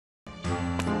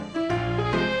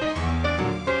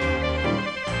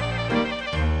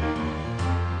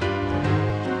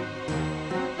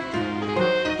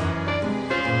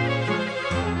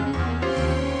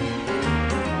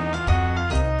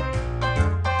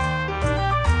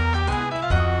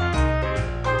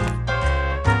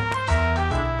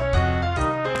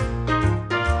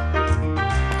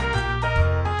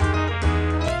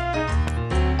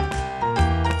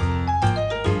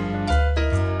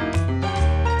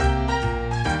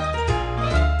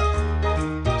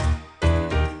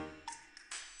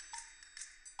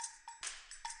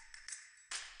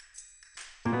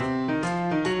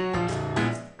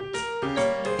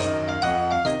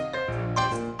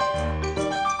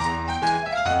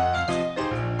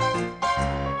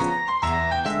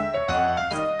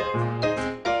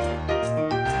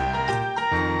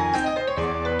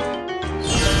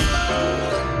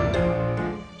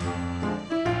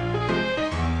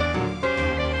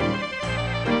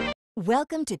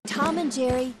Welcome to Tom and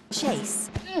Jerry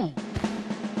Chase.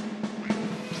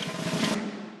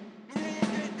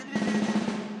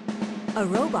 A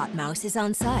robot mouse is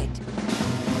on site.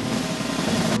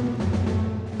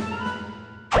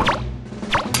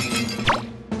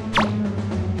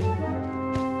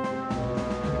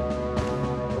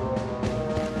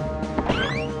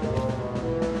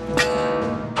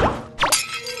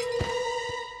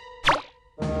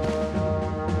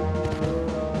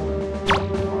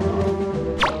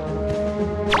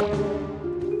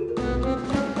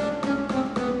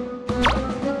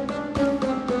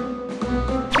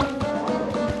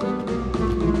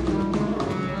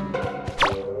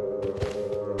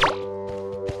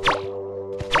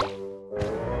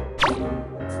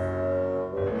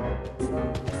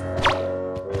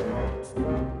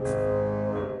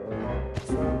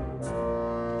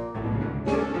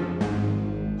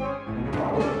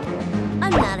 I'm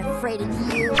not afraid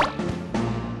of you.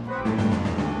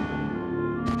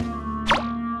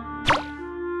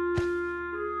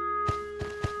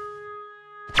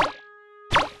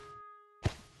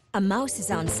 A mouse is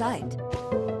on site.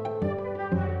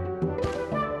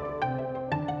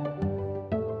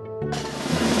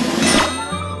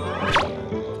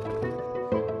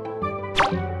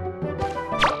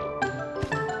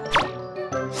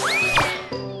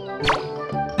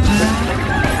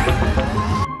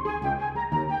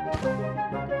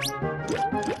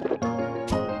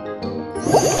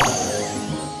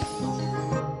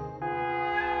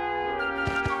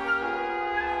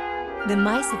 The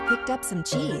mice have picked up some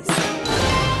cheese.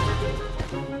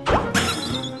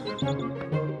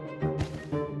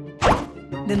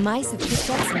 The mice have picked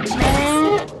up some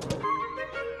cheese.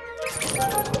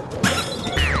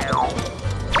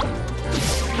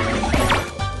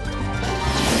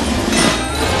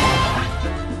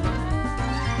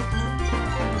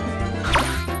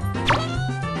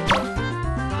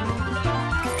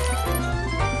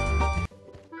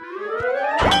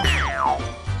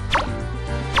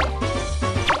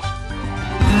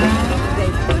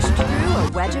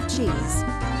 Wedge of cheese.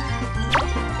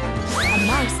 A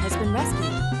mouse has been rescued.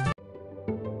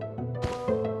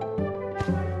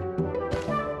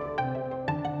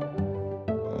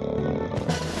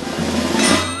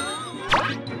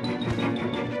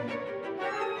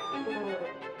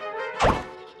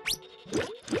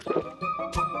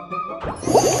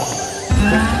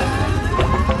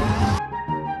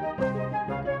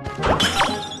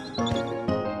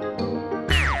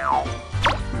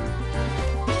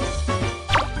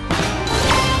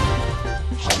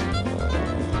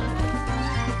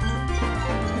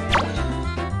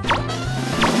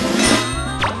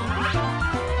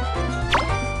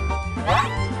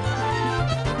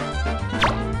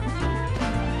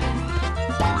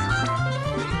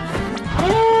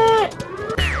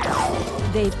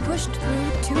 They've pushed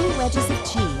through 2 wedges of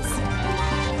cheese.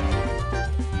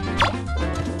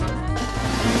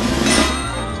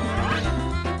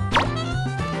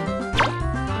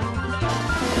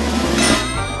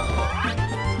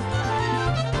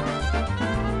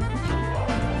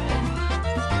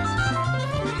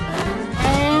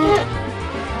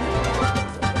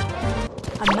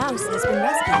 A mouse has been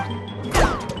rescued.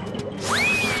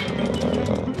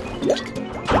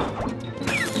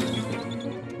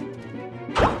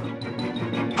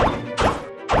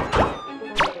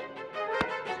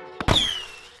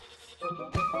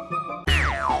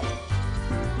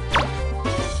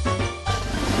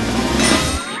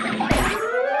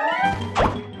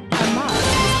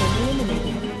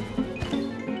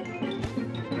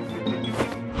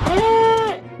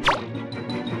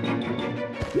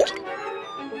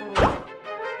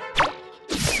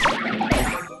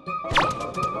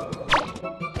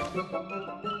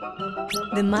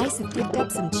 The mice have picked up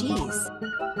some cheese.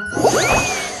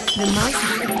 The mice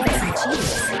have picked up some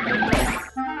cheese.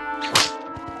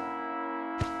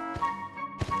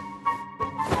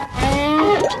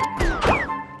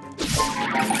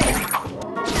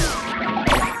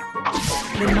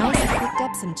 The mice have picked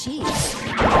up some cheese.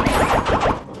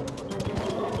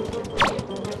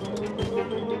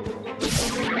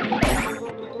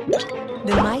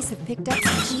 The mice have picked up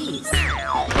some cheese.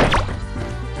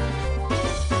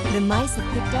 The mice have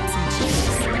picked up some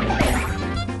cheese.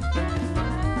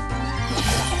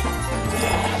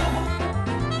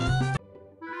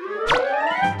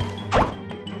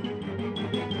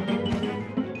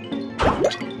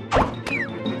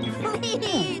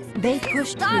 Please! They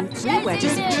pushed through 3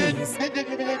 wedges of cheese.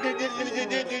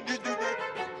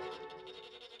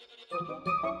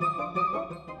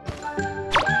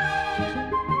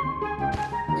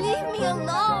 Leave me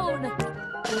alone!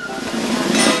 How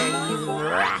dare you,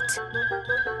 rat!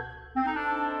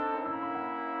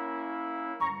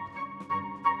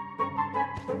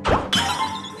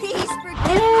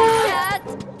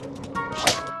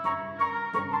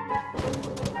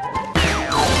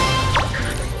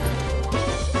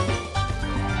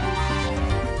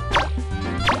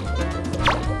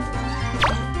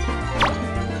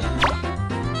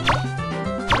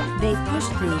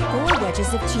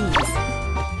 inches of cheese.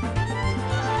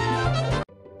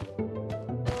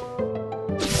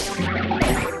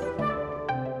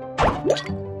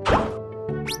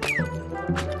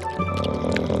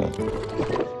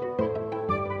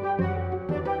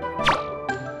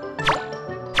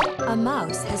 A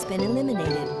mouse has been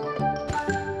eliminated.